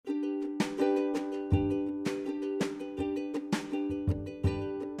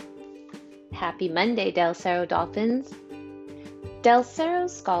Happy Monday, Del Cerro Dolphins! Del Cerro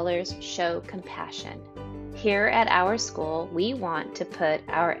scholars show compassion. Here at our school, we want to put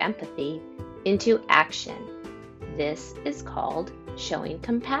our empathy into action. This is called showing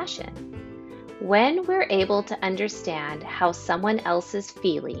compassion. When we're able to understand how someone else is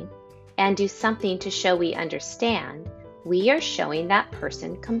feeling and do something to show we understand, we are showing that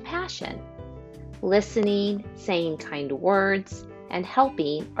person compassion. Listening, saying kind words, and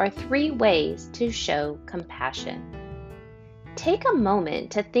helping are 3 ways to show compassion. Take a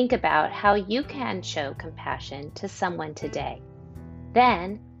moment to think about how you can show compassion to someone today.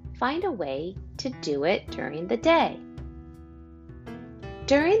 Then, find a way to do it during the day.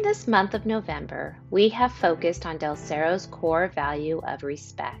 During this month of November, we have focused on Del Cerro's core value of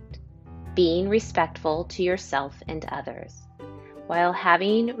respect, being respectful to yourself and others. While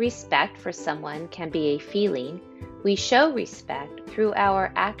having respect for someone can be a feeling, we show respect through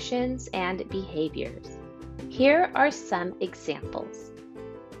our actions and behaviors. Here are some examples.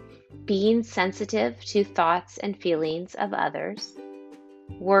 Being sensitive to thoughts and feelings of others,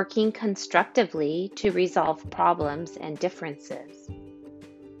 working constructively to resolve problems and differences,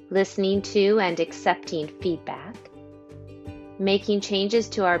 listening to and accepting feedback, making changes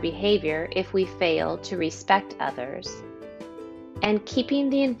to our behavior if we fail to respect others, and keeping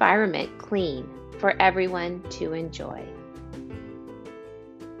the environment clean for everyone to enjoy.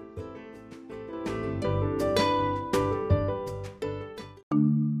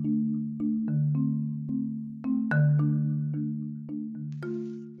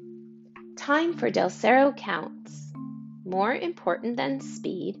 Time for Del Cerro counts. More important than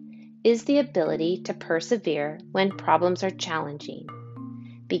speed is the ability to persevere when problems are challenging.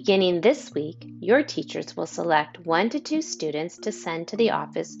 Beginning this week, your teachers will select 1 to 2 students to send to the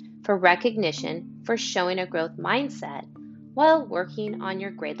office for recognition for showing a growth mindset while working on your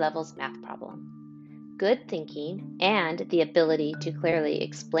grade level's math problem. Good thinking and the ability to clearly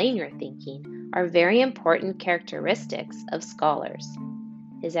explain your thinking are very important characteristics of scholars.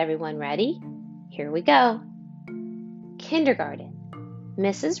 Is everyone ready? Here we go. Kindergarten.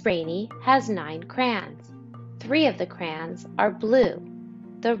 Mrs. Rainey has 9 crayons. 3 of the crayons are blue.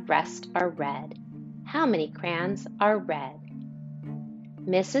 The rest are red. How many crayons are red?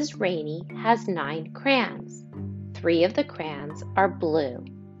 Mrs. Rainey has 9 crayons. 3 of the crayons are blue.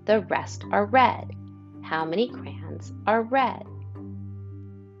 The rest are red. How many crayons are red?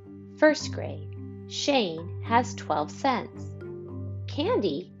 First grade. Shane has 12 cents.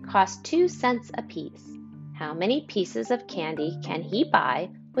 Candy costs 2 cents apiece. How many pieces of candy can he buy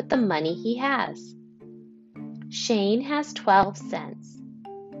with the money he has? Shane has 12 cents.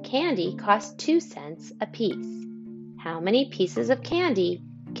 Candy costs 2 cents apiece. How many pieces of candy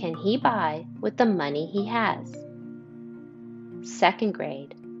can he buy with the money he has? Second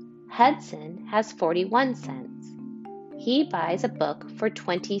grade. Hudson has 41 cents. He buys a book for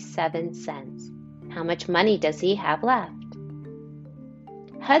 27 cents. How much money does he have left?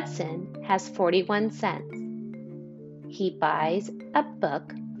 Hudson has 41 cents. He buys a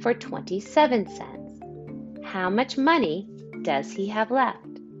book for 27 cents. How much money does he have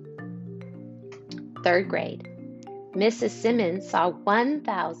left? Third grade. Mrs. Simmons saw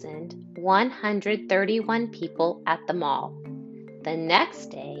 1,131 people at the mall. The next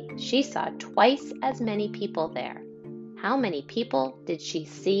day, she saw twice as many people there. How many people did she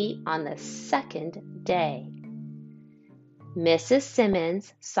see on the second day? Mrs.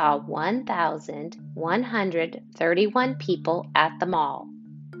 Simmons saw 1,131 people at the mall.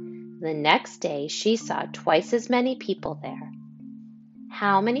 The next day, she saw twice as many people there.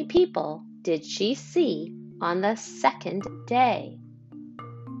 How many people did she see on the second day?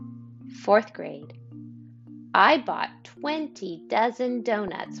 Fourth grade. I bought 20 dozen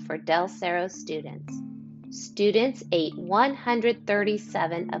donuts for Del Cerro students. Students ate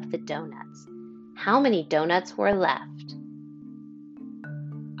 137 of the donuts. How many donuts were left?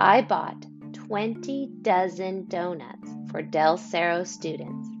 I bought 20 dozen donuts for Del Cerro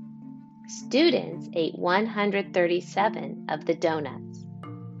students. Students ate 137 of the donuts.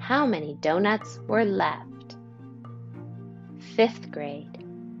 How many donuts were left? Fifth grade.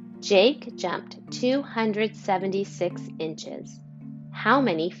 Jake jumped 276 inches. How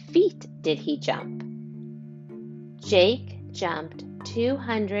many feet did he jump? Jake jumped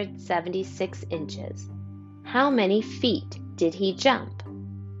 276 inches. How many feet did he jump?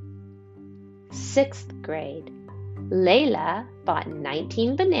 Sixth grade. Layla bought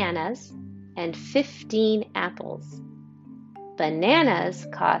 19 bananas and 15 apples. Bananas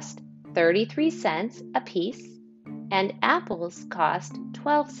cost 33 cents apiece and apples cost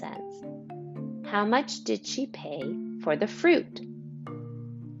 12 cents. How much did she pay for the fruit?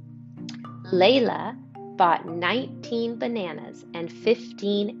 Layla bought 19 bananas and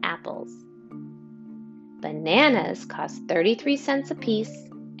 15 apples. Bananas cost 33 cents apiece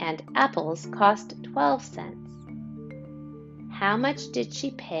and apples cost 12 cents. How much did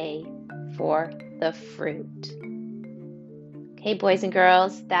she pay for the fruit? Okay, boys and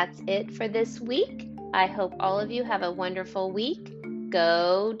girls, that's it for this week. I hope all of you have a wonderful week.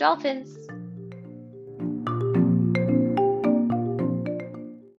 Go Dolphins!